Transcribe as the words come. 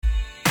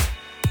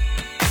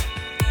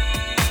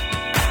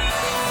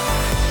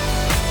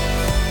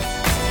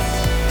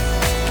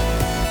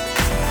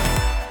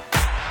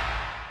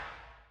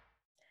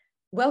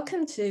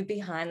Welcome to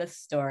Behind the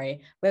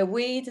Story, where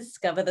we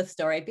discover the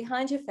story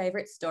behind your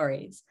favourite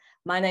stories.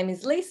 My name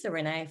is Lisa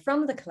Renee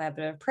from the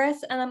Collaborative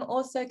Press, and I'm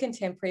also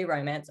contemporary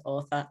romance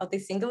author of the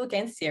Single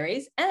Again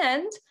series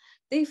and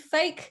the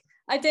Fake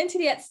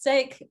Identity at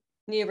Stake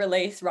new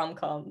release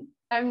romcom.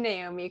 I'm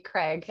Naomi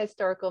Craig,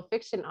 historical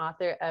fiction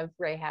author of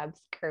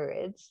Rahab's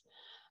Courage.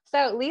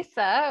 So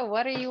Lisa,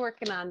 what are you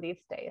working on these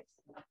days?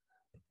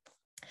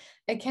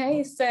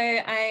 Okay, so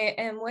I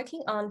am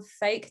working on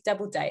Fake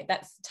Double Date.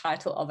 That's the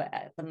title of it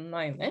at the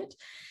moment.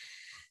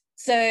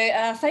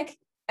 So Fake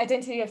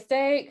Identity at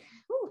Stake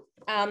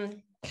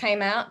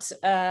came out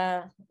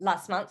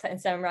last month,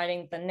 and so I'm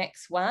writing the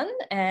next one.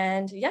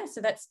 And yeah, so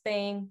that's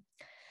been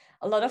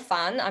a lot of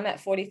fun. I'm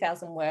at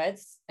 40,000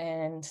 words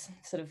and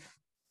sort of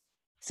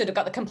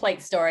got the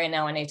complete story, and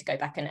now I need to go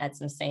back and add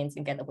some scenes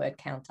and get the word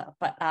counter.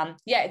 But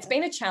yeah, it's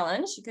been a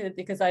challenge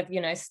because I've,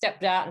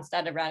 stepped out and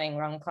started writing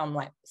rom-com,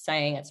 like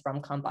saying it's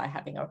rom-com by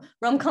having a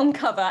rom-com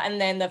cover. And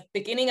then the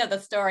beginning of the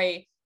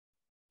story,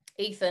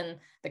 Ethan,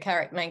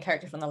 the main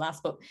character from the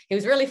last book, he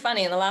was really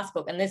funny in the last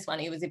book, and this one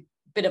he was a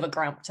bit of a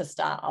grump to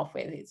start off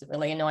with. He's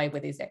really annoyed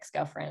with his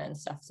ex-girlfriend and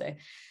stuff. So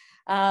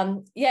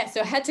yeah,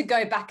 so I had to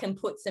go back and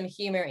put some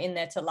humor in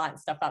there to lighten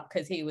stuff up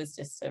because he was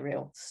just a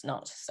real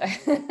snot. So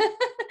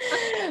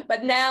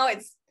but now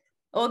it's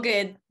all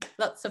good,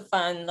 lots of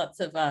fun, lots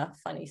of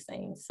funny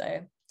scenes.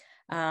 So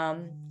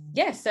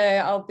yeah, so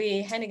I'll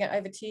be handing it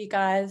over to you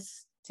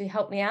guys to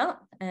help me out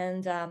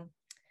and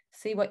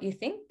see what you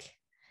think.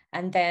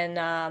 And then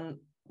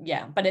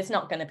yeah, but it's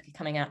not going to be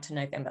coming out to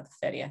November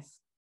the 30th.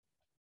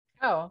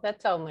 Oh,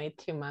 that's only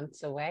 2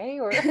 months away.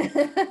 Or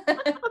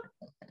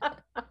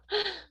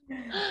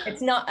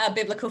it's not a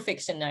biblical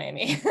fiction,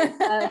 Naomi.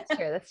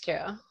 That's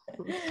true.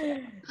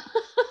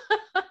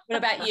 What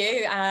about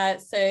you?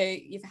 So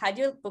you've had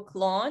your book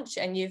launch,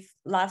 and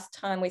last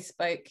time we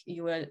spoke,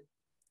 you were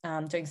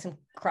doing some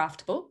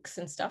craft books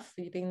and stuff.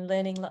 You've been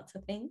learning lots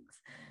of things.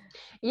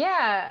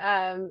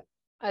 Yeah,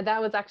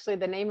 that was actually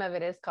the name of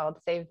it, is called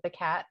Save the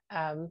Cat.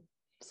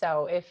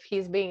 So if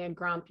he's being a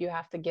grump, you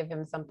have to give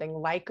him something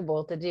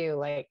likable to do,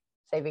 like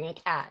saving a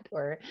cat,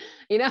 or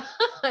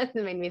it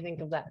made me think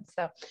of that.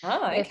 So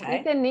if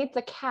Ethan needs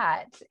a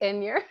cat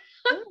in your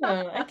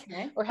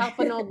okay, or help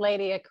an old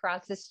lady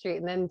across the street,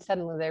 and then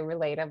suddenly they're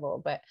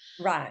relatable. But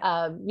right,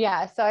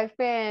 yeah, so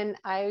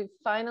I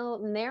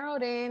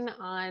narrowed in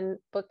on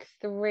book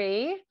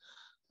 3.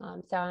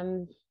 So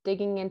I'm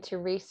digging into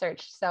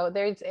research. So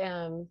there's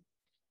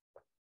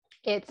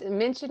it's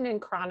mentioned in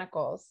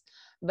Chronicles,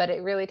 but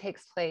it really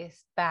takes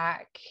place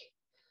back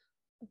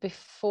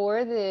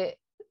before the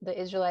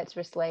Israelites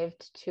were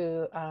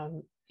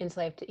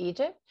enslaved to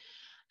Egypt.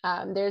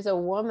 There's a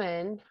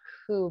woman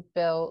who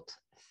built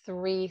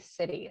 3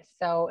 cities.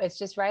 So it's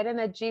just right in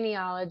the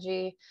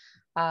genealogy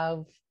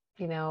of,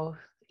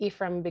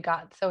 Ephraim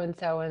begot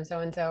so-and-so and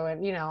so-and-so,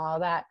 and, all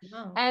that.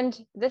 Wow. And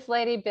this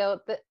lady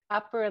built the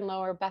upper and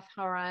lower Beth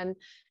Horon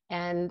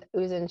and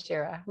Uz and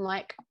Shira. I'm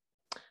like,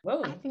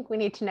 whoa, I think we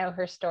need to know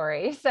her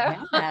story. So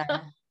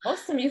yeah.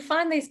 Awesome. You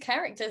find these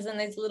characters and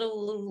these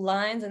little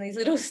lines and these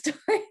little stories.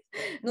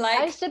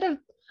 Like I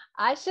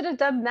should have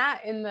done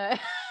that in the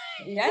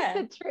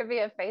the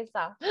trivia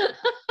face-off.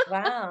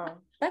 Wow,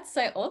 that's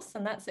so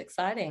awesome. That's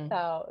exciting.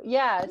 So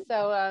yeah,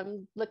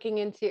 so looking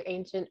into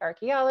ancient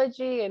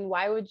archaeology and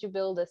why would you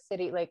build a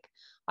city? Like,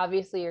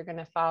 obviously you're going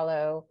to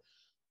follow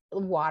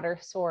water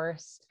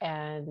source,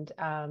 and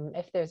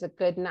if there's a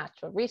good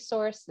natural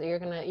resource, you're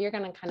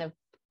gonna kind of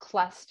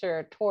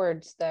cluster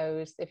towards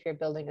those if you're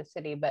building a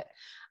city. But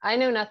I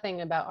know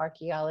nothing about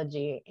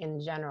archaeology in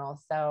general,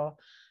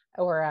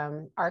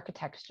 or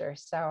architecture,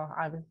 so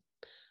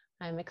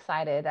I'm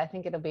excited. I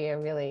think it's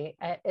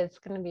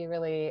going to be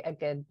really a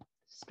good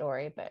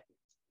story, but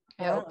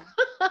I hope.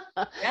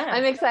 Yeah.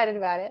 I'm excited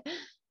about it.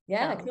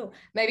 Yeah, cool.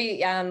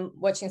 Maybe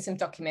watching some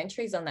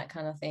documentaries on that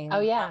kind of thing.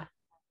 Oh yeah.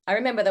 I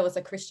remember there was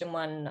a Christian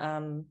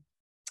one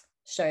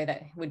show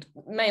that would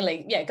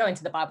mainly go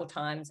into the Bible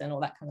times and all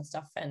that kind of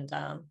stuff, and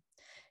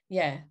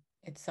yeah,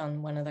 it's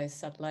on one of those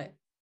satellite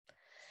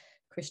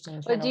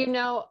Christian channels.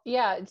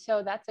 But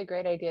so that's a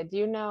great idea. Do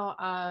you know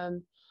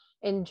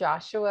in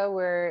Joshua,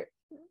 where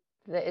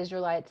the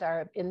Israelites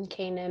are in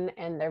Canaan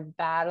and they're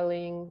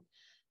battling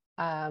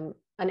an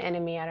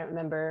enemy? I don't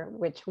remember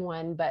which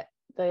one, but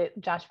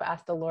Joshua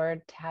asked the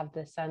Lord to have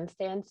the sun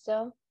stand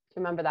still. Do you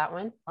remember that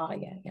one? Oh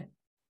yeah.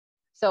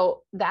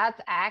 So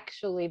that's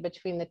actually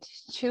between the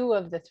 2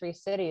 of the 3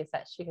 cities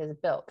that she has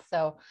built.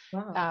 So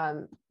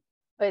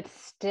but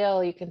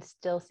still, you can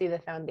still see the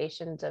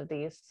foundations of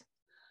these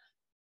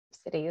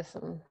cities.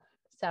 And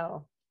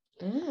so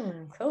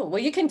cool.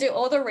 Well, you can do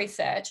all the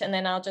research, and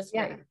then I'll just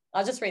read.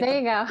 There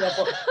you go. Your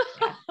book.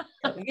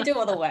 Cool. You do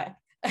all the work.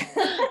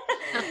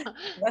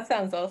 That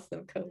sounds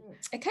awesome. Cool.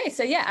 Okay,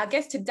 so yeah, our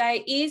guest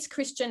today is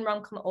Christian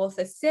rom-com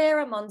author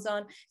Sarah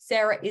Monzon.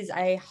 Sarah is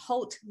a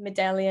Holt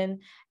Medallion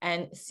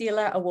and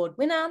Sealer Award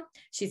winner.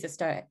 She's a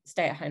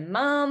stay-at-home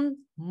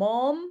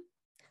mom.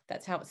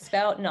 that's how it's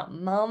spelled, not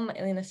mum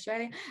in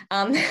Australia,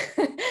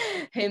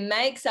 who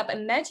makes up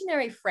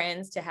imaginary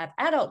friends to have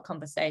adult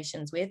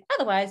conversations with,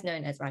 otherwise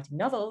known as writing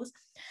novels.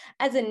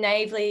 As a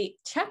Navy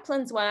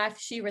chaplain's wife,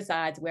 she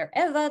resides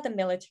wherever the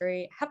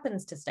military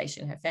happens to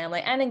station her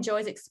family and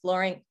enjoys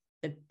exploring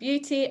the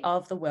beauty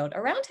of the world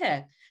around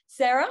her.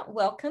 Sarah,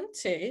 welcome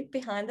to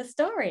Behind the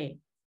Story.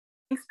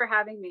 Thanks for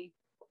having me.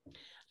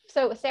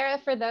 So Sarah,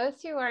 for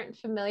those who aren't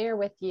familiar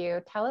with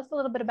you, tell us a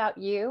little bit about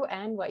you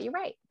and what you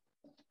write.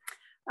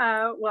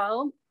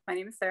 Well, my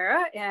name is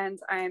Sarah and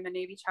I'm a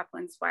Navy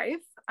chaplain's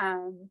wife,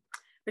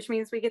 which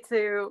means we get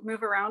to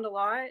move around a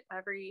lot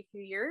every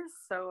few years.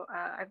 So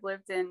I've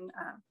lived in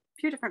a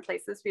few different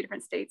places, a few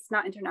different states,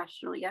 not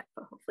international yet,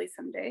 but hopefully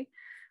someday.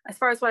 As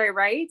far as what I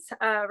write,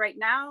 right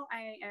now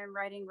I am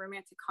writing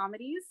romantic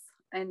comedies.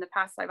 In the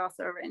past, I've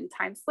also written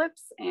time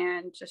slips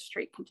and just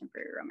straight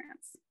contemporary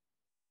romance.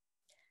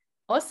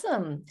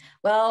 Awesome.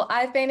 Well,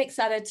 I've been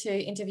excited to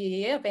interview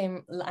you. I've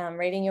been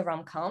reading your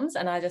rom-coms,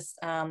 and I just,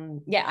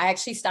 I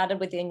actually started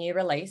with your new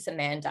release,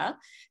 Amanda.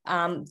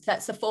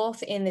 That's the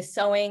fourth in the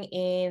Sewing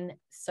in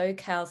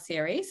SoCal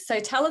series. So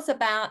tell us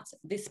about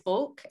this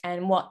book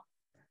and what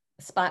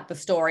sparked the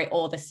story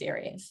or the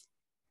series.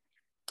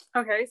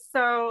 Okay,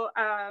 so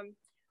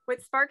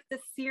what sparked the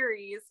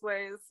series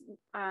was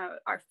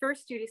our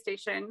first duty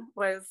station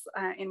was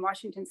in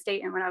Washington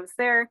State. And when I was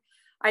there,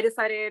 I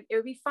decided it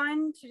would be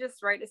fun to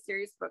just write a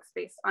series of books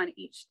based on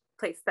each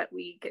place that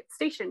we get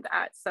stationed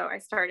at. So I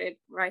started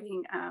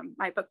writing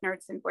my Book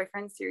Nerds and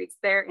Boyfriend series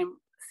there in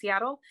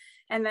Seattle.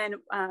 And then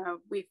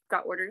we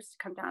got orders to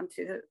come down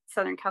to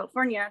Southern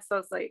California. So I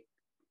was like,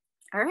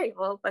 all right,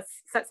 well,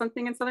 let's set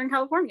something in Southern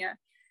California.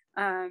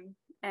 And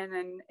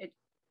then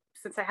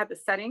since I had the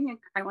setting,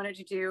 I wanted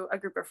to do a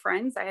group of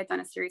friends. I had done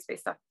a series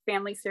based off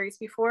family series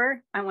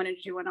before. I wanted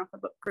to do one off a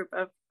group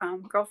of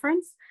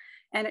girlfriends,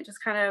 and it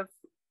just kind of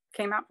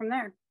came out from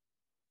there.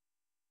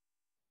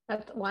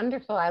 That's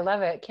wonderful. I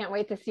love it. Can't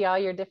wait to see all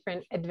your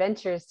different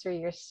adventures through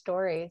your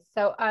stories.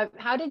 So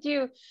how did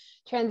you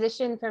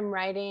transition from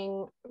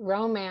writing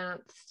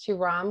romance to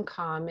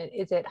rom-com?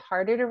 Is it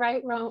harder to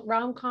write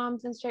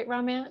rom-coms than straight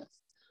romance?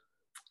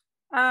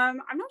 I'm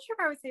not sure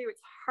if I would say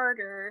it's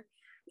harder.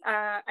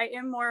 I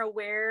am more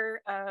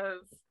aware of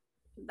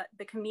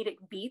the comedic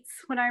beats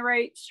when I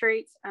write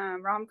straight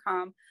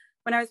rom-com.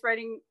 When I was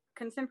writing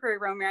contemporary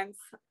romance,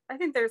 I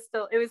think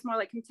it was more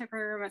like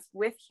contemporary romance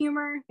with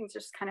humor. I think it's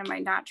just kind of my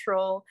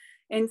natural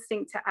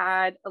instinct to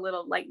add a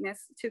little lightness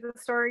to the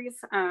stories.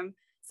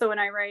 So when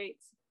I write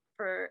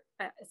for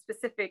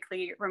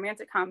specifically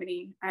romantic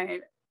comedy, I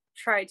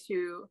try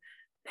to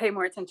pay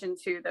more attention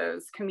to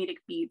those comedic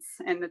beats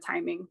and the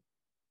timing.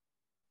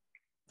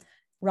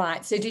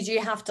 Right. So did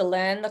you have to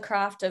learn the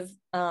craft of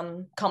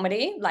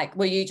comedy? Like,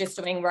 were you just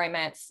doing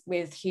romance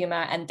with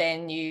humor and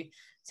then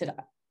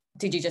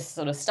did you just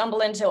sort of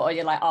stumble into it, or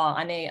you're like, oh,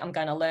 I'm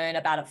going to learn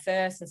about it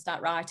first and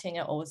start writing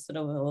it, or sort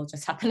of it all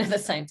just happened at the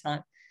same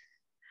time?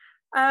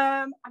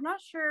 I'm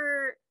not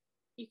sure.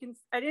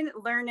 I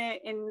didn't learn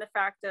it in the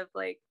fact of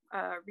like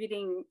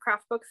reading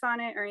craft books on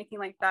it or anything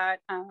like that.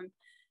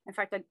 In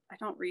fact, I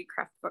don't read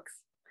craft books.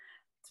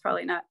 It's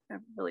probably not a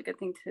really good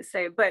thing to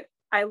say, but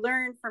I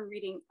learned from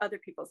reading other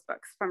people's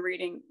books, from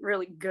reading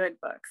really good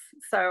books.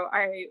 So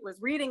I was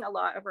reading a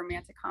lot of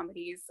romantic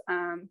comedies,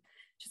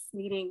 just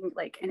needing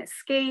like an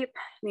escape,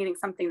 needing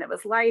something that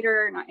was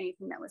lighter, not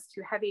anything that was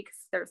too heavy,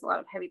 because there was a lot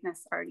of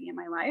heaviness already in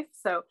my life.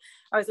 So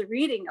I was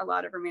reading a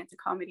lot of romantic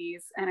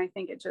comedies, and I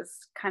think it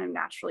just kind of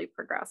naturally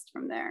progressed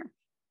from there.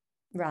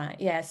 Right.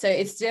 Yeah. So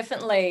it's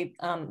definitely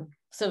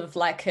sort of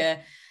like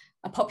a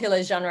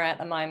popular genre at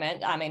the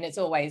moment. I mean, it's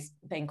always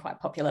been quite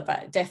popular,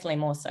 but definitely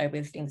more so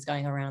with things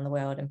going around the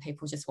world and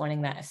people just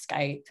wanting that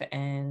escape.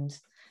 And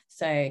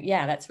so,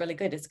 yeah, that's really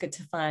good. It's good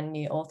to find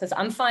new authors.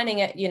 I'm finding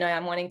it,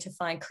 I'm wanting to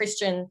find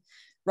Christian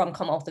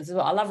rom-com authors as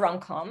well. I love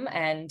rom-com,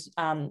 and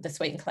The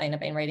Sweet and Clean, I've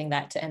been reading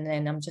that. And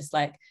then I'm just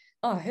like,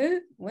 oh,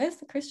 where's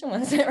the Christian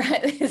ones that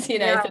write this,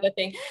 Yeah. sort of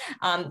thing.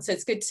 So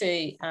it's good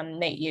to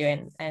meet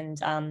you and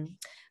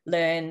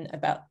learn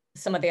about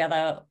some of the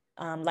other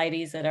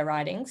ladies that are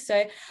writing.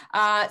 So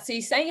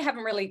you say you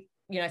haven't really,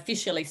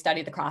 officially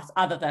studied the craft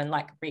other than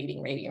like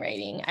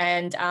reading.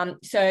 And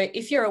so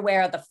if you're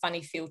aware of the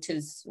funny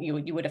filters, you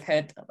would have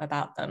heard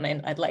about them,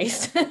 and at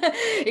least,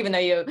 even though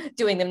you're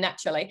doing them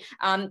naturally.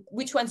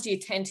 Which ones do you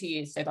tend to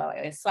use? So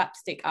like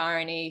slapstick,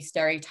 irony,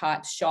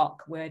 stereotypes,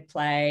 shock,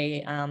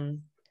 wordplay,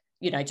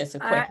 just a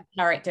quirky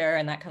character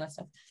and that kind of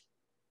stuff.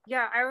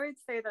 Yeah, I would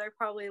say that I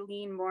probably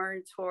lean more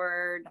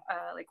toward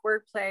like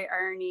wordplay,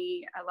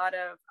 irony, a lot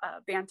of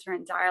banter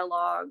and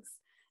dialogues,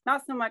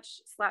 not so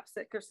much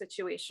slapstick or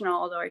situational,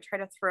 although I try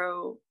to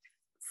throw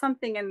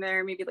something in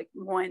there, maybe like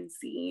one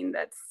scene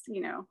that's,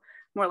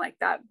 more like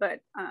that. But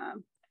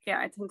yeah,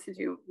 I tend to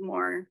do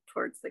more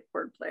towards like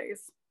word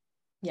plays.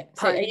 Yeah.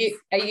 So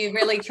are you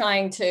really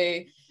trying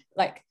to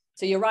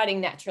so you're writing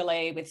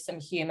naturally with some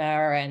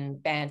humor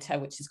and banter,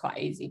 which is quite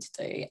easy to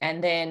do.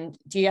 And then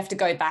do you have to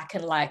go back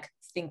and like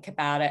think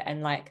about it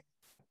and like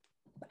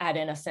add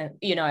in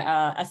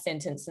a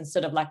sentence and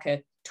sort of like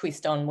a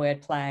twist on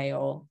wordplay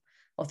or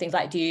things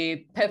like, do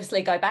you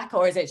purposely go back,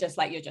 or is it just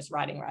like you're just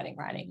writing?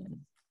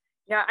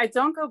 Yeah, I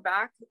don't go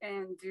back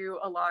and do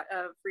a lot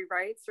of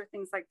rewrites or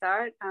things like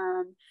that.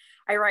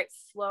 I write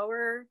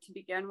slower to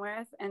begin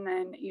with, and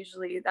then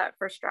usually that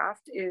first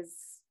draft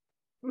is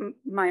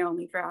my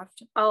only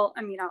draft. I'll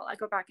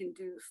go back and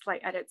do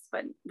slight edits,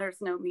 but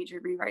there's no major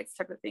rewrites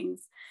type of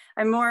things.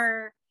 I'm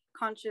more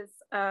conscious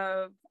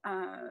of,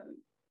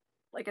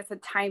 like I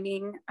said,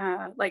 timing.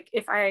 Like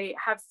if I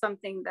have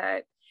something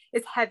that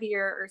is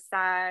heavier or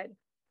sad,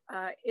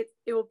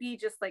 it will be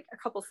just like a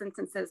couple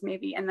sentences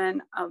maybe, and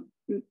then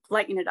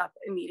lighten it up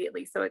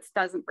immediately so it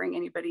doesn't bring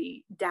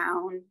anybody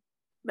down,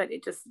 but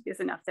it just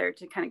is enough there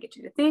to kind of get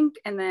you to think,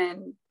 and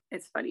then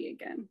it's funny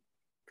again.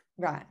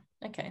 Right.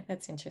 Okay,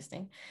 that's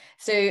interesting.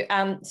 So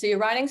you're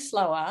writing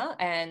slower,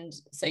 and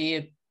so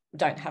you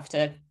don't have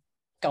to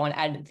go and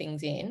add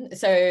things in.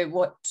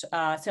 So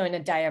so in a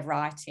day of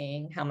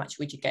writing, how much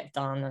would you get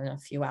done in a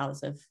few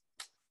hours of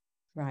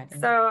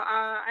writing? So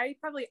I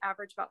probably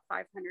average about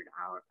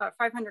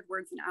 500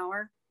 words an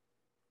hour.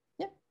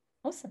 Yeah,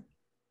 awesome.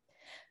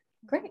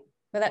 Great.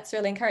 Well, that's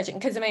really encouraging,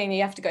 because I mean,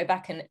 you have to go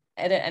back and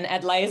edit and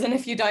add layers, and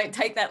if you don't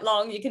take that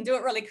long, you can do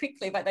it really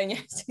quickly, but then you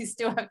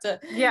still have to.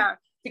 Yeah.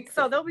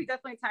 So there'll be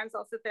definitely times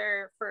I'll sit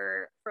there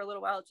for a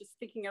little while just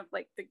thinking of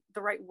like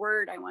the right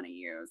word I want to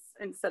use,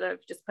 instead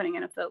of just putting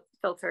in a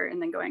filter and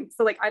then going.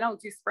 So like I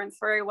don't do sprints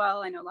very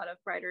well. I know a lot of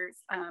writers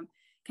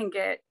can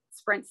get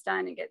sprints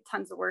done and get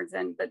tons of words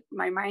in, but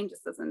my mind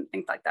just doesn't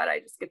think like that.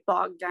 I just get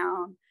bogged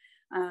down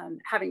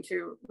having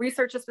to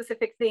research a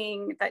specific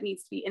thing that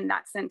needs to be in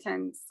that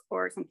sentence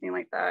or something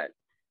like that.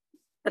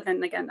 But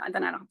then again,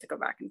 then I don't have to go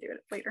back and do it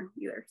later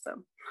either.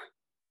 So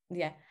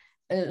yeah.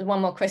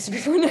 One more question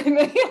before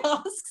Naomi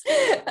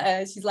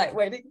asks. She's like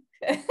waiting.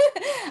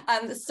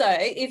 So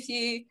if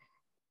you,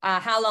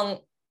 how long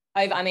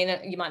over, I mean,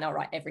 you might not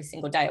write every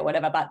single day or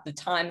whatever, but the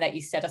time that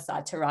you set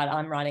aside to write,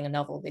 I'm writing a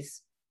novel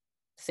this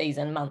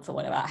season, month or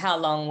whatever, how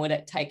long would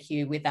it take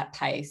you with that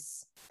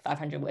pace,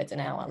 500 words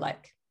an hour?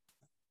 Like,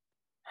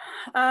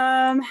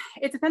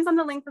 it depends on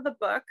the length of the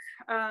book.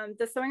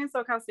 The Sewing and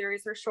SoCal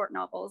series are short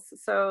novels,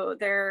 so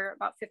they're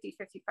about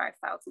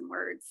 55,000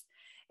 words,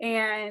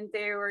 and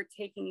they were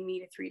taking me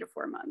to 3 to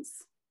 4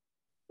 months.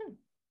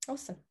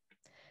 Awesome.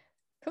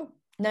 Cool.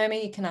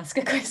 Naomi, you can ask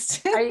a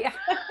question.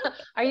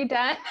 Are you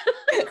done?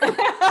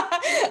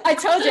 I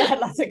told you I had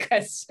lots of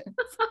questions.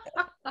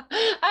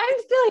 I'm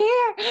still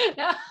here.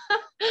 No,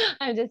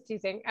 I'm just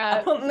teasing.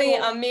 Put me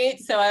on mute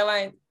so I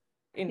won't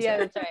interrupt. Yeah,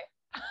 that's right.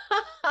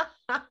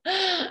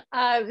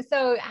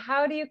 So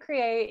how do you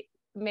create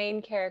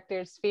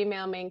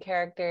female main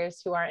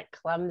characters who aren't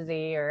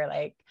clumsy or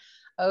like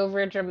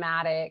over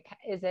dramatic?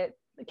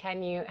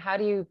 How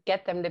do you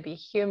get them to be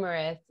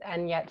humorous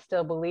and yet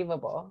still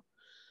believable?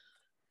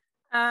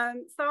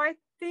 So I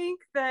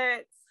think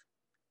that,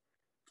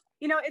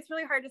 it's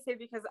really hard to say,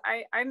 because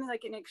I'm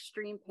like an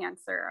extreme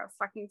pantser. I was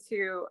talking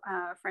to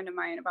a friend of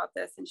mine about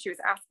this, and she was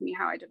asking me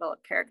how I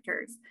develop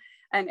characters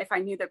and if I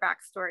knew their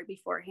backstory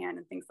beforehand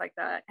and things like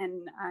that.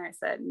 And I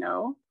said,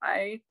 no,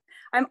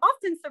 I'm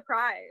often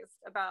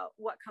surprised about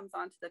what comes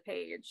onto the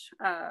page,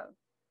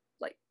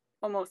 like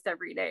almost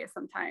every day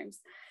sometimes.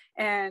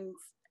 And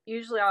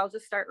usually I'll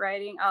just start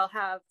writing. I'll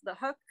have the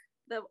hook.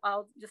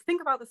 I'll just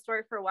think about the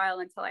story for a while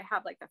until I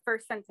have like the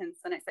first sentence,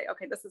 and I say,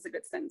 okay, this is a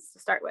good sentence to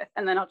start with,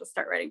 and then I'll just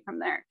start writing from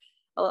there.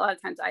 A lot of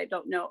times I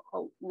don't know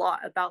a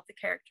lot about the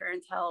character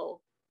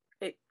until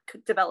it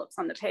develops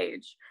on the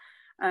page.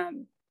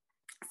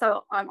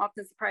 So I'm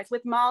often surprised.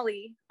 With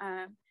Molly,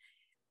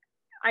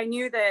 I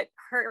knew that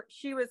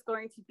she was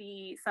going to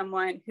be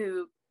someone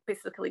who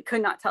basically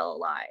could not tell a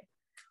lie,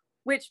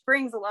 which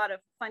brings a lot of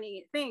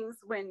funny things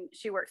when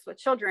she works with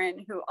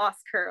children who ask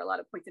her a lot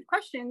of pointed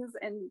questions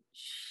and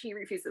she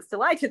refuses to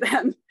lie to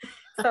them.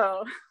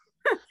 So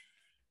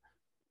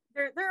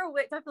there are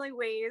definitely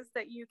ways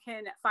that you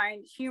can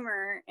find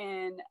humor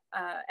in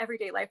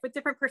everyday life with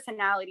different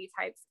personality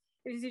types.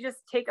 Because you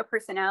just take a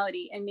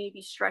personality and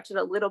maybe stretch it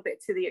a little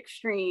bit to the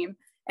extreme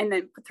and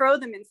then throw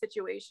them in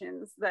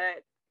situations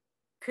that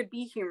could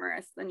be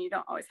humorous. Then you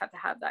don't always have to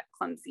have that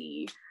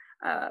clumsy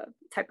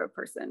type of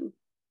person.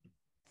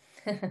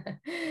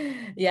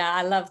 Yeah,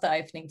 I love the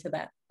opening to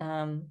that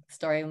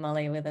story of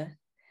Molly with the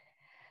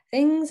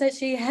things that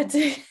she had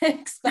to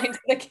explain to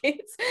the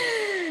kids.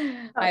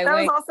 That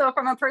was also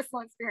from a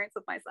personal experience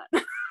with my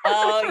son.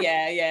 Oh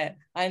yeah,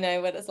 I know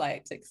what it's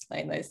like to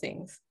explain those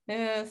things.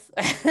 Yes.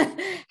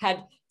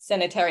 Had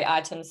sanitary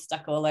items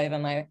stuck all over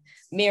my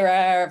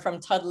mirror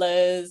from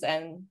toddlers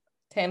and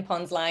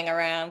tampons lying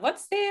around.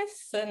 What's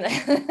this? And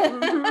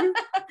it's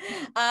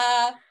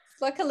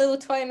like a little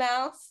toy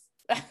mouse.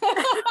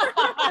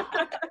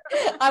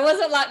 I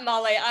wasn't like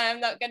Molly. I am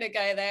not going to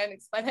go there and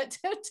explain it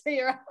to a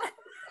 2-year-old.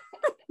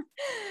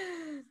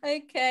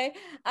 Okay.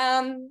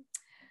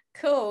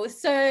 Cool.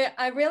 So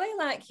I really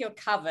like your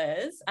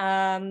covers.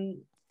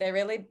 they're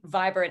really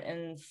vibrant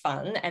and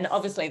fun, and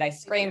obviously they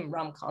scream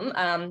rom-com.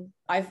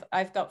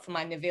 I've got for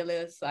my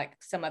novellas like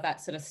some of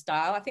that sort of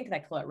style. I think they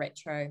call it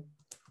retro,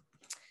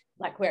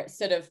 like where it's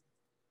sort of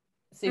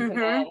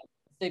Superman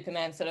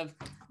sort of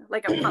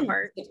like a pop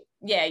art.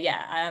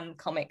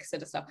 Comic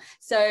sort of stuff.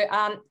 So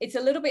it's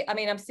a little bit, I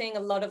mean, I'm seeing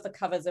a lot of the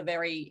covers are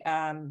very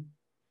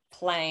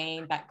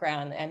plain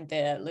background, and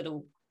the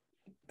little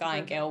guy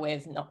and girl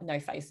with no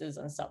faces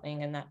and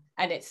something,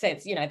 and it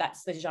says, you know,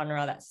 that's the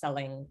genre that's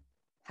selling,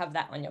 have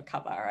that on your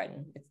cover,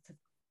 and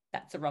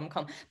that's a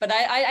rom-com. But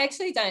I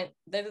actually don't,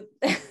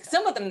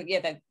 some of them,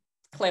 they're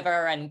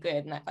clever and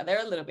good and that, but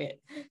they're a little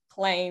bit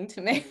plain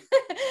to me.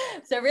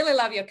 So I really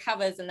love your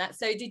covers and that.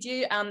 So did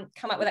you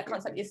come up with that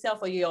concept yourself,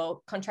 or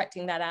you're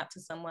contracting that out to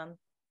someone?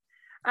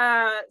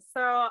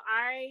 So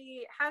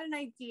I had an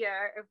idea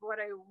of what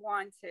I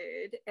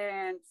wanted,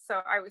 and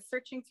so I was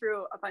searching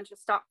through a bunch of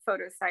stock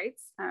photo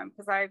sites,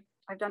 because I've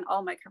done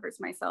all my covers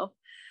myself.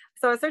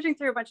 So I was searching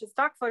through a bunch of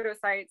stock photo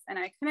sites, and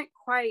I couldn't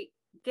quite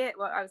get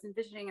what I was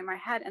envisioning in my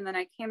head. And then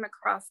I came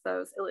across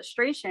those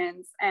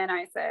illustrations, and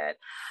I said,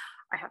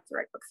 I have to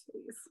write books for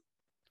these.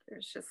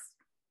 There's just,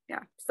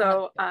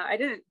 So I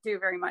didn't do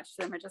very much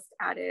to them. I just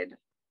added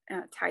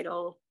a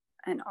title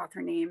and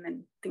author name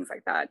and things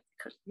like that,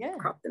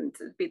 crop them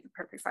to be the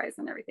perfect size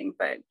and everything.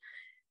 But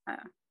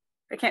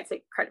I can't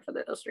take credit for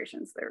the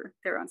illustrations.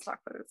 They're on stock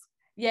photos.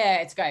 Yeah,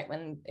 it's great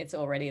when it's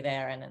already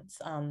there. And it's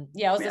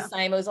it was the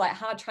same. It was like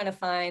hard trying to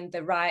find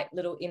the right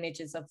little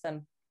images of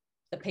them,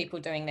 the people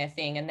doing their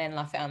thing, and then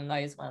I found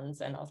those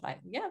ones, and I was like,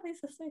 yeah,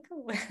 these are so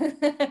cool.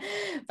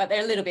 But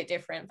they're a little bit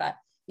different. But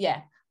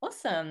yeah,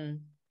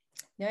 awesome.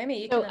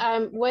 Naomi,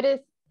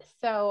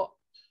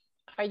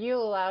 are you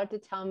allowed to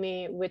tell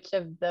me which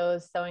of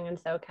those Sewing and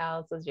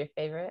SoCals was your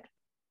favorite?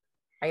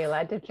 Are you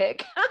allowed to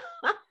pick?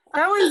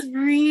 That was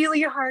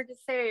really hard to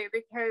say,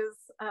 because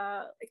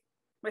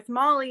with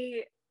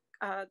Molly,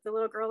 the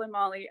little girl in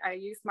Molly, I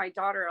used my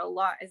daughter a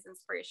lot as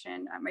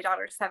inspiration. My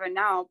daughter's 7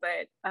 now,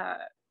 but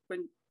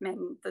the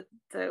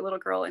little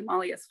girl in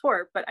Molly is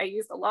 4, but I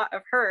used a lot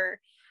of her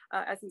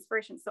as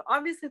inspiration. So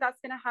obviously that's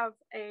going to have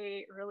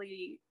a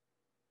really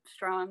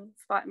strong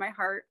spot in my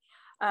heart.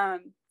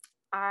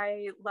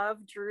 I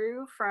love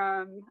Drew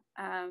from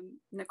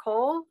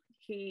Nicole.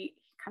 He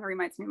kind of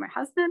reminds me of my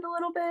husband a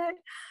little bit.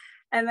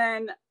 And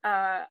then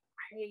I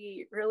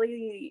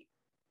really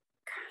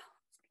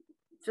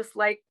just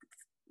like,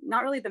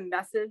 not really the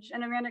message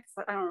in Amanda,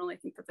 because I don't really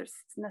think that there's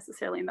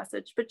necessarily a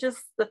message, but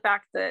just the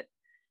fact that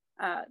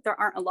there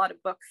aren't a lot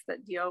of books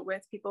that deal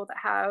with people that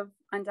have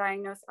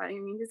undiagnosed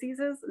autoimmune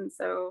diseases. And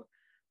so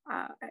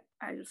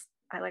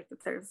I like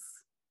that there's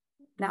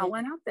now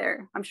one out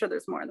there. I'm sure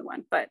there's more than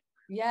one, but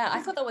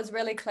I thought that was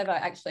really clever,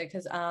 actually,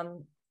 because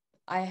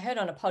I heard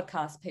on a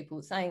podcast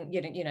people saying,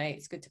 you know,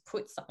 it's good to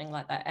put something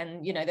like that.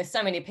 And, you know, there's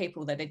so many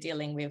people that are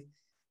dealing with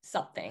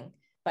something,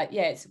 but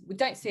we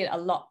don't see it a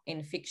lot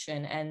in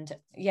fiction. And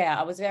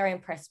I was very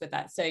impressed with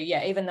that. So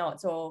even though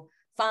it's all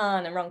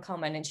fun and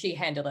rom-com, and she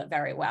handled it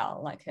very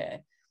well, like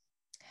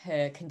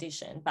her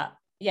condition, but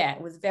it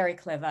was very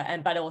clever,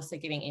 but also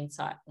giving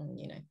insight and,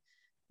 you know,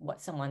 what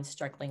someone's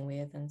struggling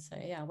with. And so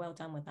well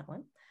done with that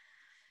one.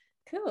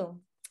 Cool.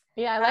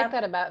 I like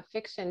that about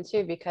fiction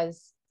too,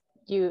 because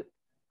you,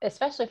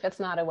 especially if it's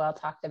not a well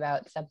talked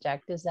about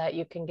subject, is that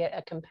you can get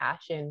a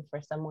compassion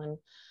for someone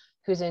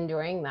who's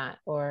enduring that,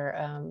 or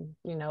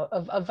you know,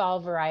 of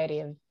all variety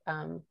of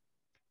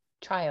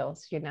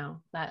trials, you know,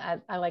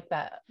 that I like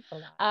that a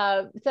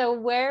lot. So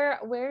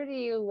where do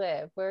you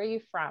live? Where are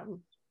you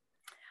from?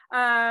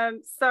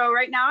 So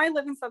right now I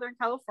live in Southern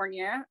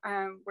California.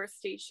 We're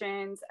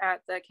stationed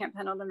at the Camp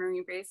Pendleton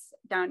Marine Base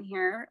down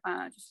here,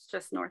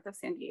 just north of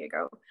San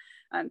Diego.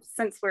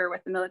 Since we're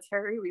with the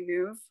military, we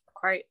move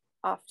quite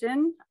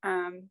often.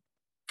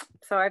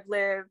 So I've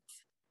lived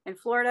in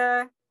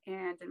Florida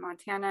and in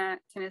Montana,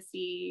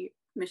 Tennessee,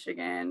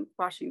 Michigan,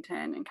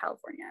 Washington, and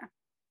California.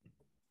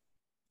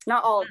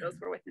 Not all of those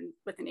were with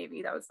the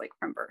Navy. That was like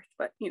from birth,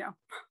 but you know.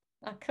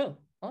 Oh, cool.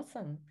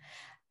 Awesome.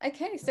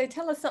 Okay, so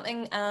tell us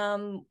something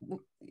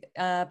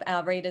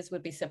our readers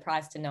would be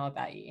surprised to know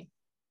about you.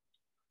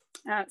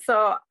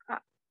 So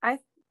I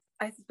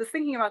was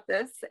thinking about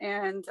this,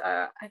 and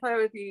I thought it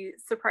would be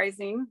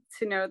surprising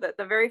to know that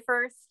the very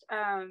first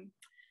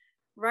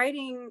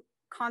writing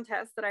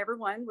contest that I ever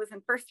won was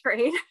in 1st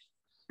grade.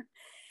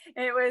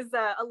 It was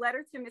a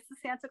letter to Mrs.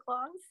 Santa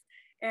Claus,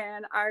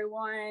 and I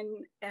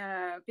won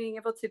being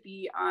able to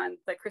be on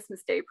the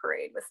Christmas Day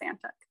parade with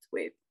Santa to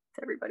wave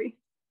to everybody.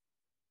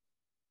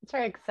 It's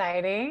very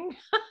exciting.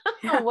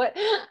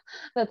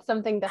 That's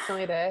something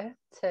definitely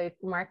to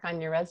mark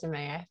on your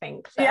resume, I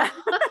think. So. Yeah.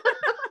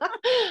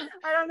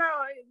 I don't know,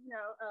 you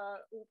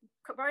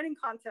know, writing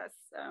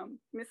contests,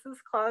 Mrs.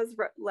 Claus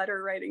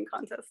letter writing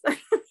contest.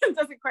 It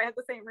doesn't quite have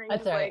the same ring.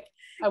 That's as right.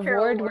 Like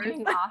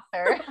award-winning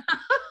author.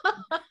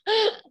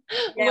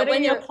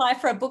 When you apply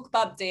for a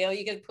BookBub deal,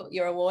 you can put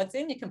your awards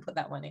in. You can put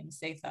that one in.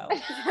 See, so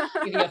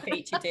give you a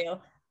feature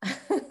deal.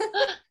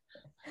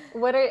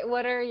 What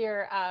are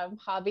your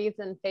hobbies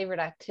and favorite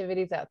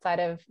activities outside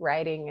of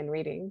writing and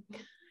reading?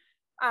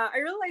 I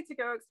really like to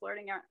go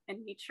exploring out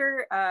in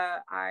nature.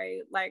 I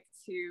like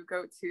to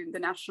go to the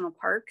national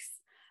parks.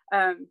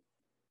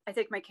 I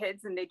take my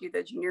kids and they do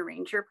the junior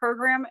ranger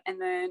program. And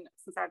then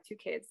since I have 2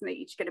 kids and they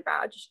each get a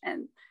badge,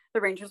 and the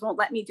rangers won't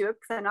let me do it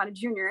because I'm not a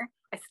junior,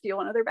 I steal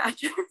one of their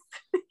badges,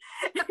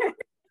 collect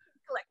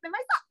them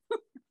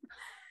myself.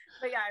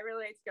 But yeah, I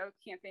really like to go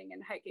camping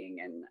and hiking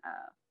and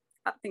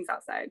things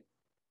outside.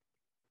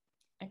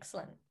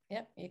 Excellent.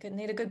 Yep, you could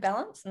need a good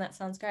balance, and that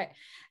sounds great.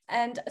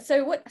 And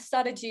so what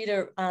started you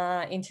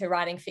to into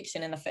writing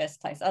fiction in the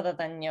first place, other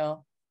than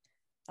your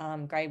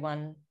grade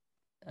 1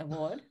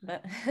 award?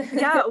 But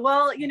yeah,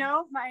 well, you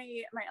know,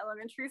 my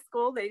elementary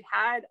school, they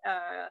had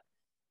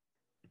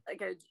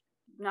like a,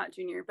 not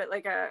junior, but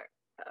like a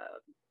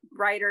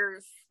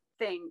writer's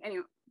thing.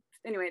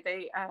 Anyway,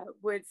 they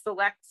would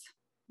select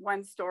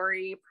one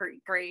story per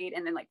grade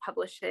and then like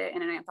publish it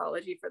in an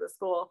anthology for the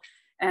school.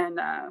 And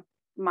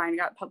mine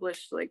got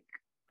published like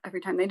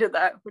every time they did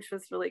that, which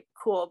was really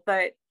cool.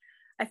 But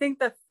I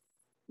think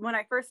when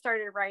I first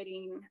started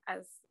writing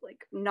as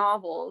like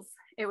novels,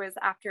 it was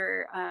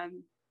after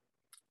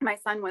my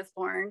son was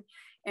born,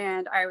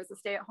 and I was a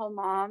stay-at-home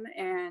mom,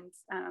 and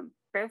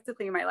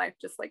basically my life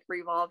just like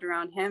revolved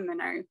around him,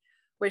 and I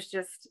was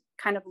just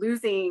kind of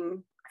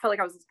I felt like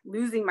I was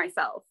losing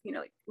myself, you know,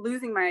 like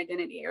losing my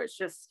identity. It was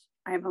just,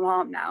 I'm a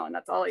mom now and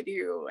that's all I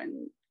do,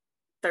 and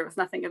there was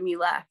nothing of me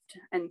left.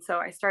 And so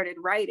I started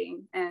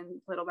writing,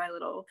 and little by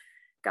little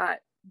got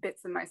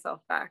bits of myself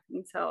back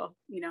until,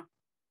 you know,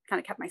 kind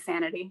of kept my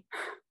sanity.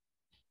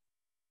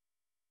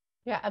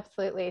 Yeah,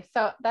 absolutely.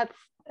 So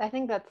I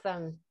think that's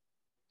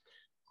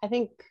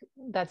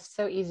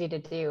so easy to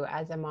do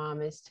as a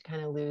mom, is to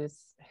kind of lose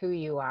who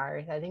you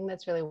are. I think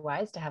that's really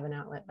wise to have an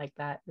outlet like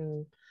that.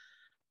 And,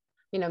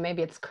 you know,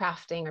 maybe it's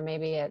crafting, or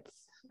maybe it's,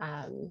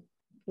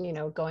 you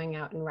know, going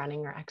out and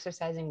running or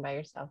exercising by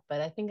yourself.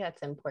 But I think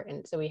that's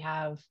important. So we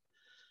have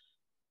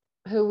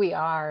who we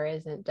are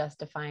isn't just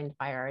defined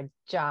by our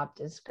job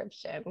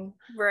description.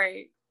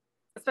 Right.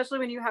 Especially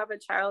when you have a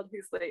child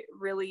who's like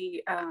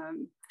really,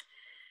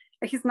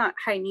 he's not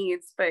high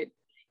needs, but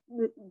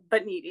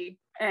needy,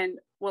 and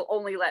will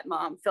only let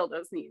mom fill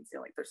those needs. You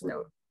know, like there's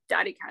no,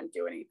 daddy can't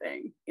do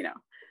anything, you know.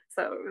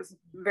 So it was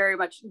very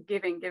much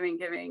giving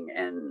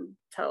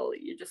until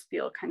you just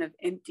feel kind of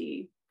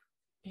empty.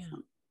 Yeah.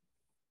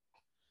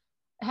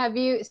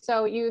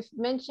 So you've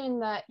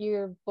mentioned that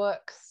your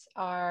books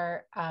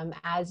are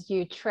as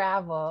you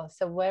travel.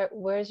 So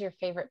where's your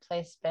favorite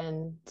place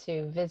been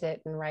to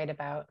visit and write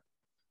about?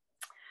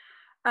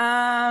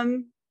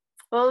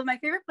 Well, my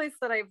favorite place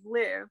that I've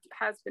lived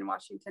has been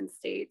Washington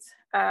State.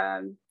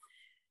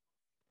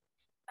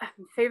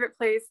 Favorite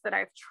place that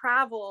I've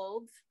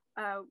traveled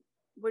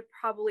would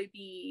probably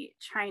be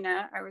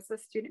China. I was a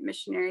student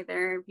missionary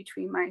there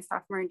between my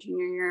sophomore and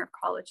junior year of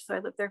college. So I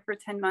lived there for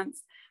 10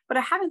 months, but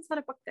I haven't set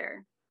a book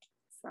there.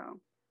 So.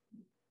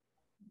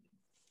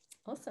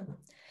 Awesome.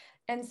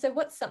 And so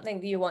what's something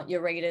that you want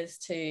your readers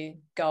to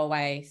go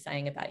away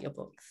saying about your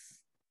books?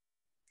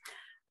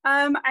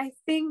 I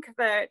think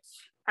that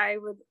I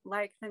would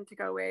like them to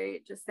go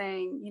away just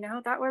saying, you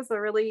know, that was a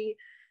really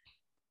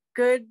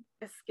good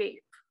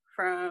escape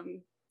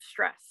from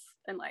stress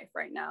in life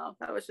right now.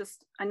 That was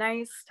just a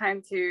nice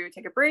time to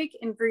take a break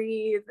and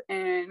breathe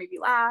and maybe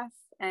laugh.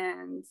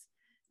 And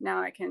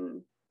now I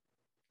can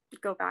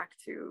go back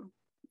to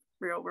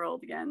real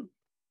world again.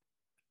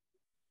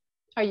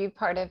 Are you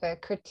part of a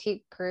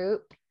critique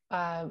group,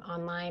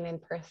 online, in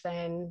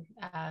person?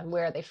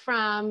 Where are they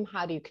from?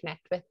 How do you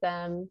connect with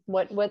them?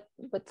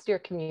 What's your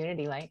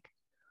community like?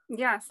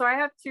 Yeah, so I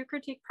have 2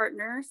 critique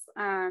partners,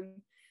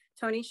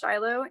 Tony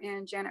Shiloh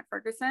and Janet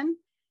Ferguson.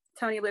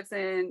 Tony lives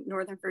in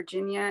Northern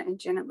Virginia and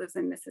Janet lives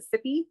in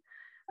Mississippi.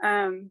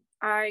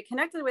 I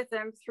connected with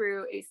them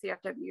through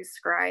ACFW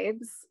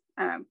Scribes.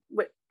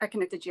 I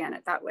connected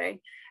Janet that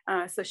way.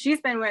 So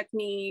she's been with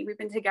me. We've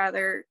been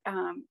together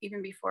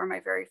even before my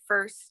very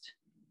first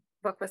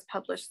book was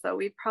published. So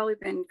we've probably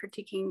been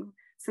critiquing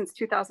since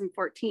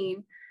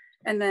 2014.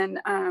 And then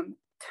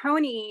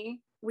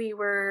Tony, we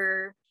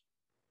would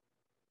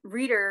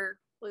read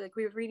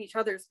each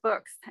other's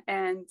books.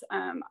 And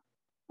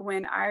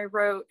when I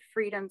wrote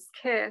Freedom's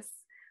Kiss,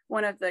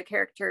 one of the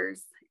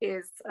characters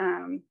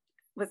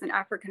was an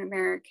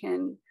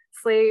African-American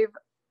slave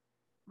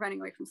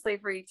running away from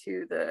slavery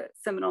to the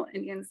Seminole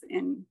Indians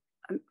in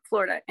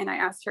Florida. And I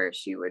asked her if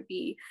she would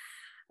be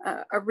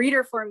a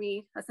reader for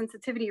me, a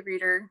sensitivity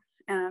reader.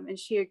 And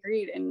she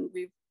agreed, and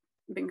we've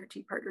been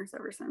critique partners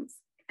ever since,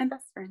 and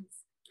best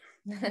friends.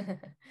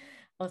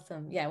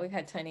 Awesome. Yeah, we've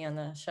had Tony on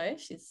the show.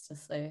 She's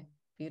just so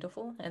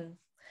beautiful and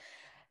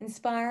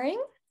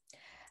inspiring.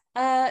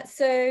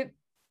 So,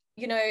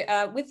 you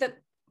know, with the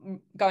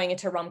going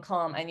into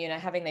rom-com and, you know,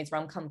 having these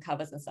rom-com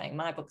covers and saying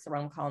my book's a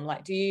rom-com,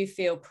 like, do you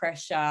feel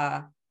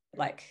pressure,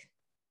 like,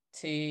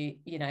 to,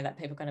 you know, that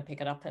people are going to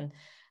pick it up and,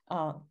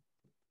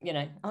 you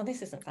know, oh,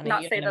 this isn't funny.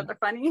 Not say that they're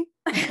funny.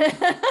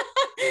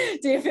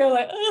 Do you feel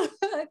like, oh,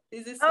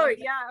 is this? Oh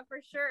yeah, for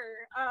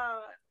sure.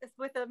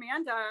 With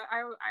Amanda,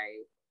 I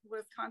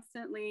was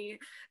constantly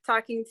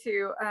talking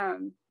to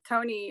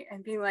Tony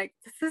and being like,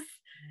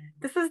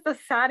 this is the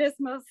saddest,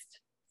 most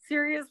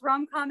serious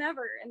rom-com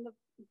ever. And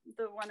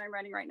the one I'm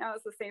writing right now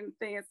is the same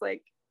thing. It's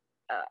like,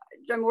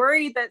 I'm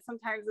worried that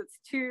sometimes it's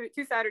too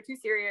sad or too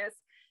serious.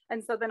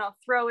 And so then I'll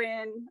throw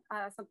in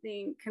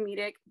something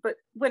comedic, but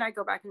when I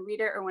go back and read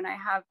it, or when I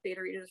have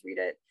beta readers read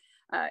it,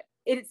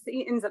 it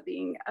ends up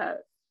being a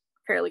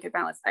fairly good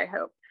balance, I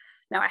hope.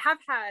 Now, I have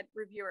had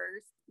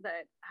reviewers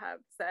that have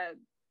said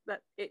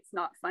that it's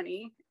not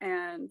funny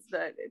and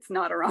that it's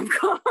not a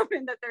rom-com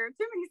and that there are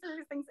too many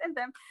serious things in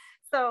them.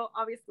 So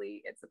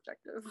obviously it's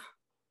subjective.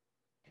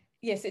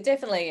 Yes, it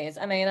definitely is.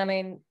 I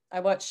mean, I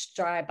watch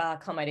dry bar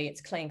comedy,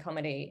 it's clean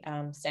comedy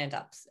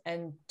stand-ups,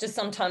 and just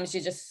sometimes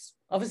you just,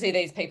 obviously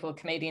these people are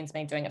comedians,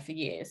 been doing it for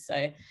years,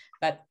 so,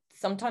 but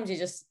sometimes you're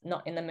just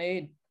not in the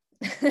mood,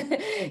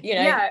 you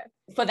know, yeah,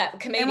 for that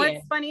comedian.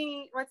 And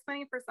what's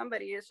funny for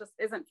somebody is just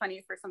isn't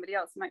funny for somebody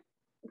else. My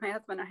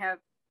husband and I have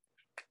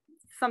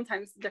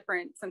sometimes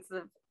different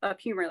senses of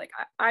humor. Like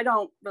I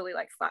don't really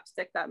like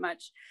slapstick that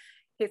much.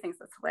 He thinks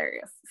it's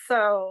hilarious.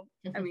 So,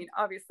 I mean,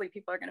 obviously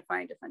people are going to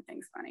find different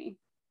things funny.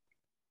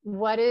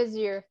 What is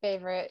your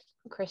favorite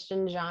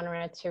Christian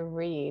genre to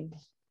read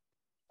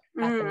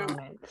at the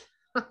moment?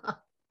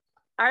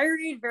 I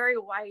read very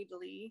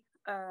widely.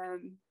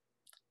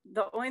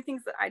 The only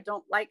things that I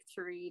don't like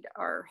to read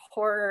are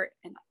horror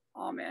and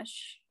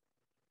Amish.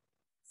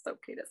 It's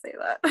okay to say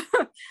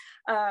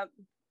that.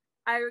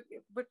 I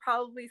would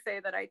probably say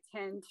that I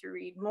tend to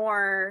read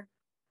more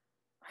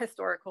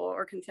historical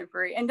or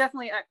contemporary, and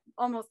definitely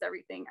almost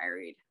everything I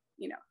read,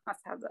 you know, has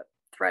to have the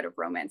thread of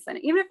romance in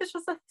it. Even if it's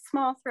just a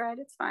small thread,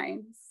 it's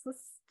fine. It's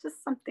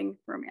just something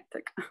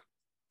romantic.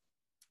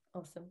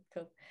 Awesome,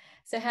 cool.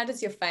 So how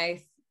does your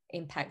faith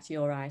impact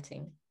your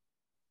writing?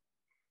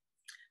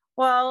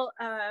 Well,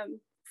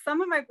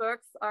 some of my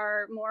books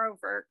are more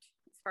overt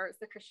as far as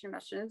the Christian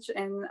message,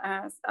 and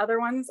other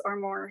ones are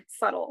more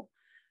subtle.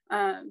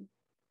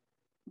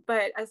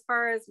 But as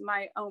far as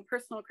my own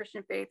personal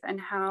Christian faith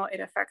and how it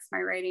affects my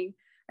writing,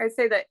 I'd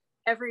say that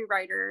every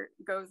writer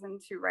goes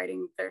into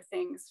writing their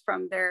things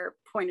from their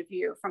point of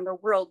view, from their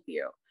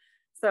worldview.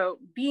 So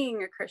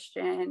being a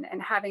Christian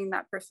and having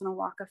that personal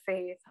walk of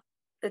faith,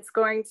 it's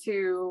going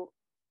to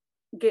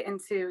get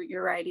into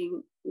your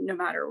writing no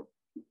matter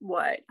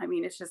what. I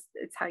mean, it's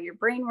how your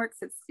brain works,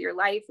 it's your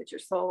life, it's your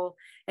soul,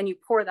 and you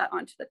pour that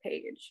onto the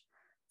page.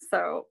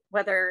 So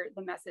whether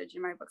the message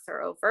in my books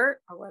are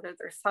overt or whether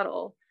they're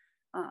subtle,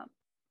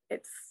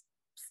 it's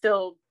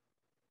still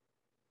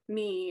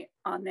me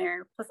on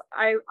there. Plus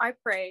I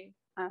pray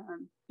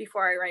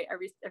before I write.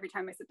 Every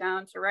time I sit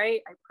down to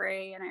write, I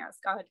pray and I ask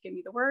God to give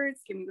me the words,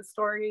 give me the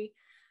story.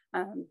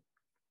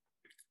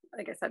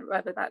 Like I said,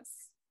 whether that's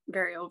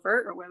very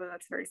overt or whether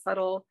that's very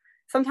subtle.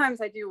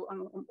 Sometimes I do,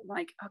 I'm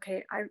like,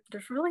 okay,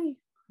 there's really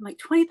like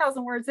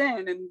 20,000 words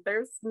in and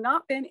there's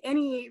not been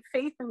any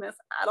faith in this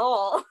at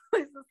all.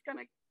 Is it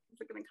gonna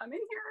come in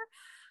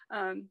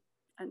here?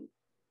 And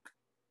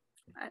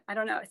I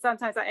don't know.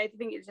 Sometimes I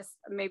think it just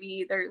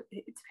maybe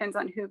it depends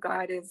on who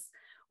God is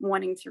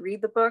wanting to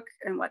read the book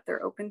and what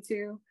they're open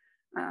to.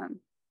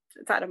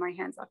 It's out of my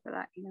hands after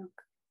that, you know.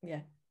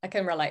 Yeah, I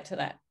can relate to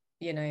that.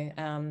 You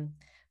know,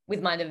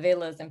 with my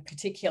novellas in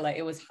particular,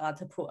 it was hard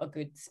to put a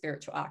good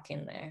spiritual arc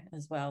in there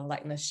as well.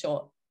 Like in the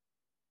short,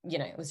 you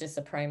know, it was just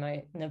a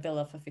promo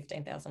novella for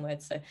 15,000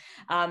 words. So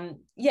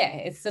yeah,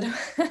 it's sort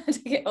of to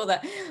get all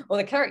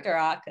the character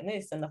arc and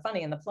this and the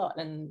funny and the plot,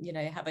 and you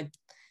know, have a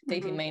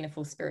deep and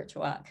meaningful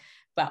spiritual arc.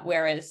 But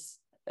whereas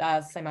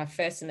so my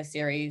first in the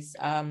series,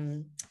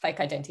 Fake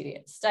Identity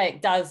at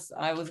Stake,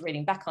 I was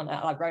reading back on it,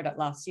 I wrote it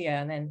last year,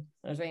 and then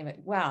I was reading it,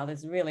 wow,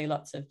 there's really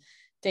lots of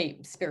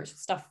deep spiritual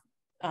stuff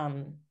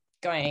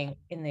happening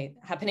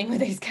with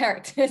these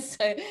characters.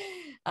 So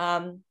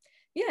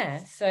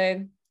yeah,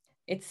 so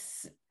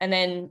it's, and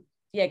then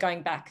yeah,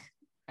 going back,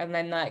 and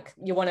then like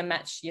you want to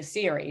match your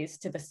series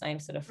to the same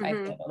sort of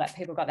faith level, that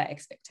people got that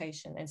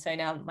expectation. And so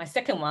now my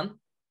second one,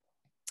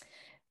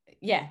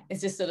 yeah, it's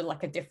just sort of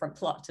like a different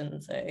plot,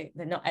 and so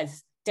they're not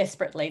as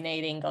desperately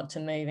needing God to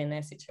move in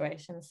their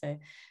situation. So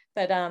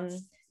but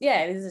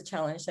yeah, it is a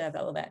challenge to have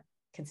all that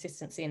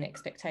consistency and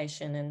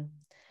expectation,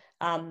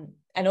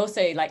 and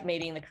also like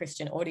meeting the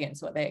Christian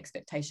audience, what their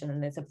expectation,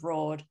 and there's a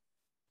broad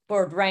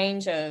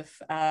range of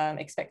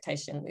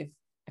expectation with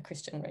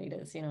Christian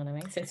readers, you know what I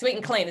mean? So Sweet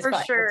and Clean is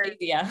quite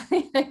easier.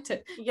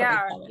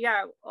 Yeah.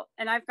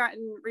 And I've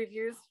gotten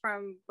reviews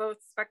from both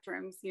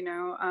spectrums, you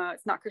know,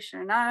 it's not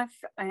Christian enough,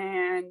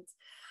 and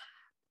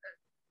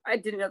I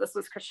didn't know this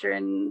was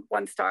Christian,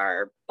 1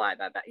 star, blah,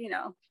 blah, blah, you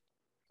know,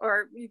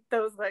 or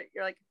those that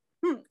you're like,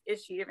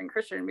 is she even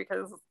Christian?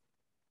 Because,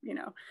 you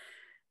know,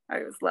 I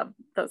always love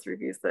those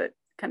reviews that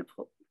kind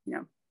of, you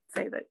know,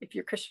 say that if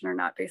you're Christian or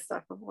not based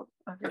off of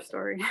your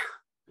story.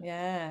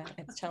 Yeah,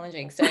 it's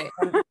challenging. So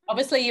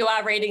obviously you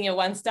are reading your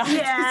 1 star.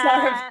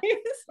 Yeah,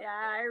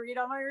 I read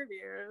all my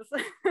reviews.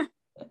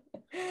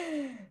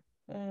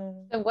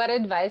 So what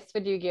advice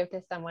would you give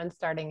to someone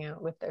starting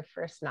out with their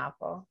first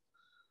novel?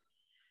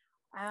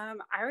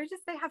 I would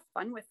just say have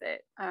fun with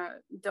it.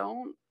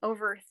 Don't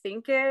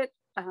overthink it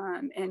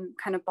and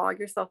kind of bog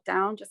yourself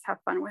down. Just have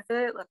fun with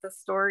it. Let the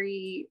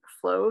story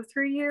flow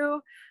through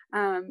you.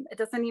 It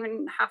doesn't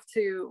even have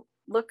to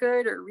look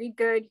good or read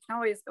good. You can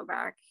always go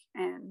back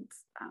and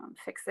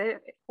fix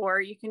it.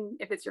 Or you can,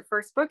 if it's your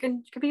first book,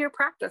 and it could be your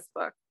practice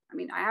book. I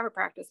mean, I have a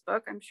practice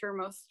book. I'm sure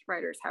most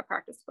writers have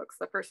practice books.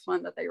 The first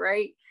one that they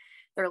write,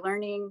 they're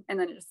learning, and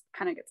then it just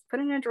kind of gets put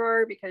in a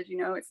drawer because you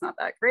know it's not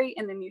that great,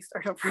 and then you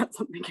start over on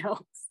something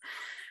else.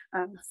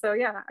 So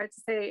yeah, I'd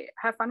say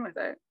have fun with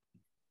it.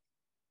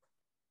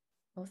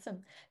 Awesome.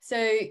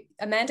 So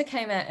Amanda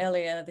came out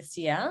earlier this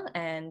year,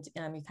 and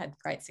you've had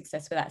great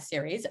success with that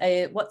series.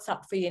 What's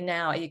up for you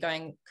now? Are you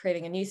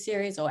creating a new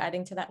series or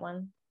adding to that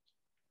one?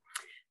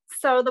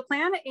 So the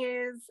plan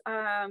is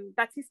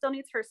Betsy still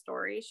needs her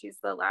story. She's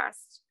the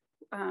last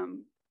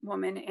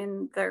woman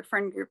in their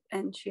friend group,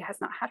 and she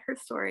has not had her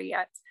story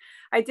yet.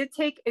 I did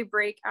take a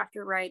break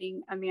after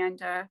writing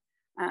Amanda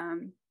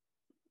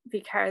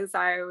because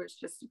I was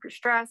just super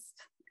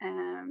stressed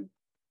and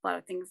a lot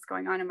of things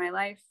going on in my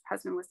life.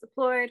 Husband was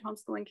deployed,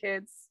 homeschooling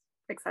kids,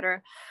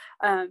 etc.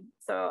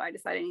 So I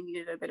decided I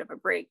needed a bit of a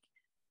break.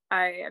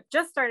 I have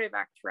just started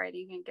back to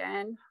writing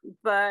again,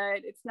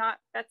 but it's not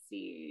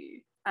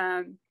Betsy.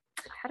 I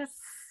had a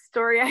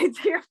story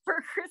idea for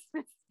a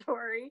Christmas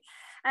story,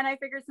 and I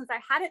figured since I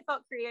hadn't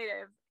felt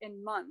creative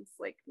in months,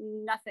 like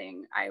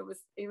nothing, I was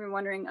even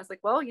wondering, I was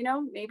like, well, you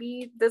know,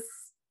 maybe this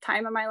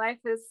time of my life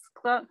has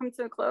come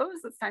to a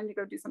close. It's time to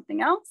go do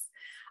something else.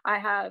 I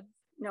have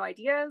no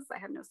ideas. I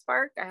have no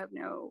spark. I have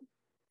no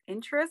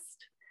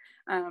interest.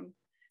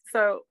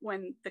 So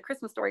when the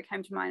Christmas story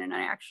came to mind and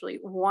I actually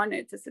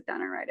wanted to sit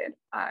down and write it,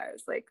 I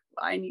was like,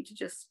 I need to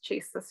just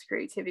chase this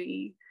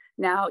creativity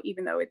now,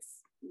 even though it's,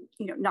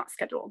 you know, not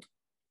scheduled.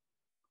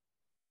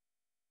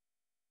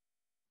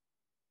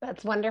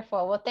 That's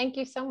wonderful. Well, thank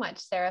you so much,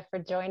 Sarah, for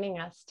joining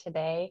us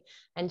today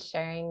and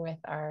sharing with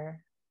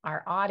our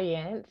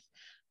audience.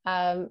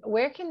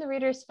 Where can the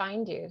readers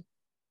find you?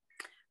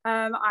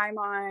 I'm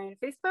on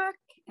Facebook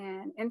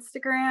and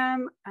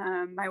Instagram.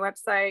 My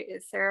website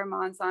is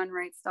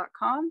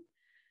sarahmonzonwrites.com.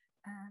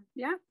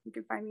 Yeah, you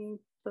can find me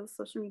those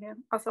social media.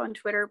 Also on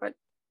Twitter, but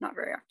not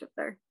very active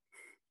there.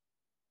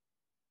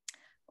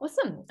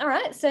 Awesome. All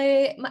right.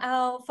 So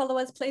our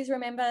followers, please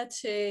remember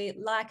to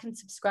like and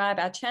subscribe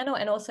our channel,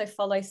 and also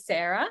follow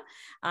Sarah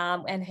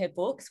and her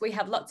books. We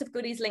have lots of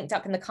goodies linked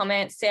up in the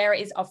comments. Sarah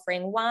is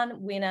offering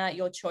one winner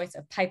your choice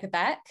of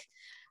paperback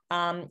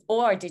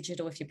or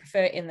digital if you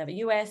prefer in the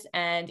US.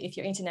 And if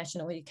you're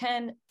international, you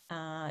can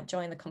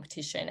join the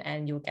competition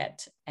and you'll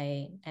get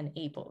an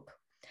ebook.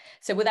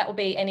 So that will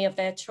be any of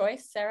their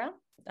choice, Sarah,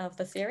 of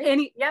the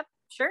series? Yep,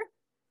 sure.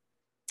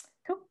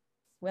 Cool.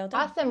 Well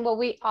done. Awesome. Well,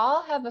 we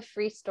all have a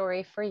free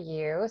story for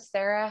you.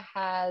 Sarah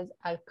has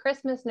a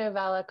Christmas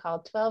novella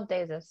called 12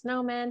 Days of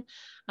Snowmen.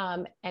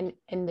 And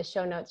in the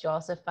show notes, you'll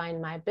also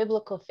find my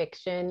biblical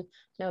fiction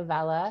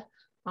novella,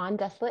 On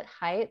Desolate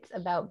Heights,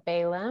 about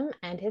Balaam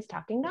and his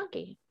talking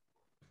donkey.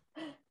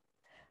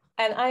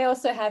 And I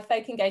also have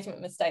Fake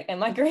Engagement Mistake, and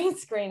my green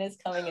screen is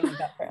coming in the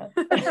background.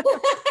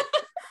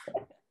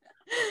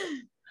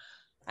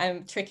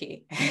 I'm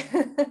tricky.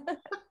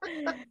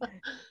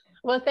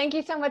 Well, thank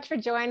you so much for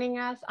joining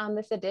us on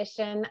this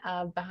edition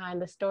of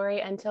Behind the Story.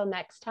 Until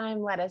next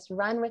time, let us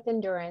run with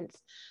endurance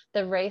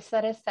the race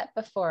that is set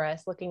before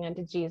us, looking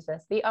unto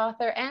Jesus, the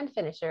author and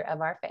finisher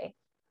of our faith.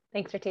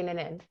 Thanks for tuning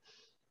in.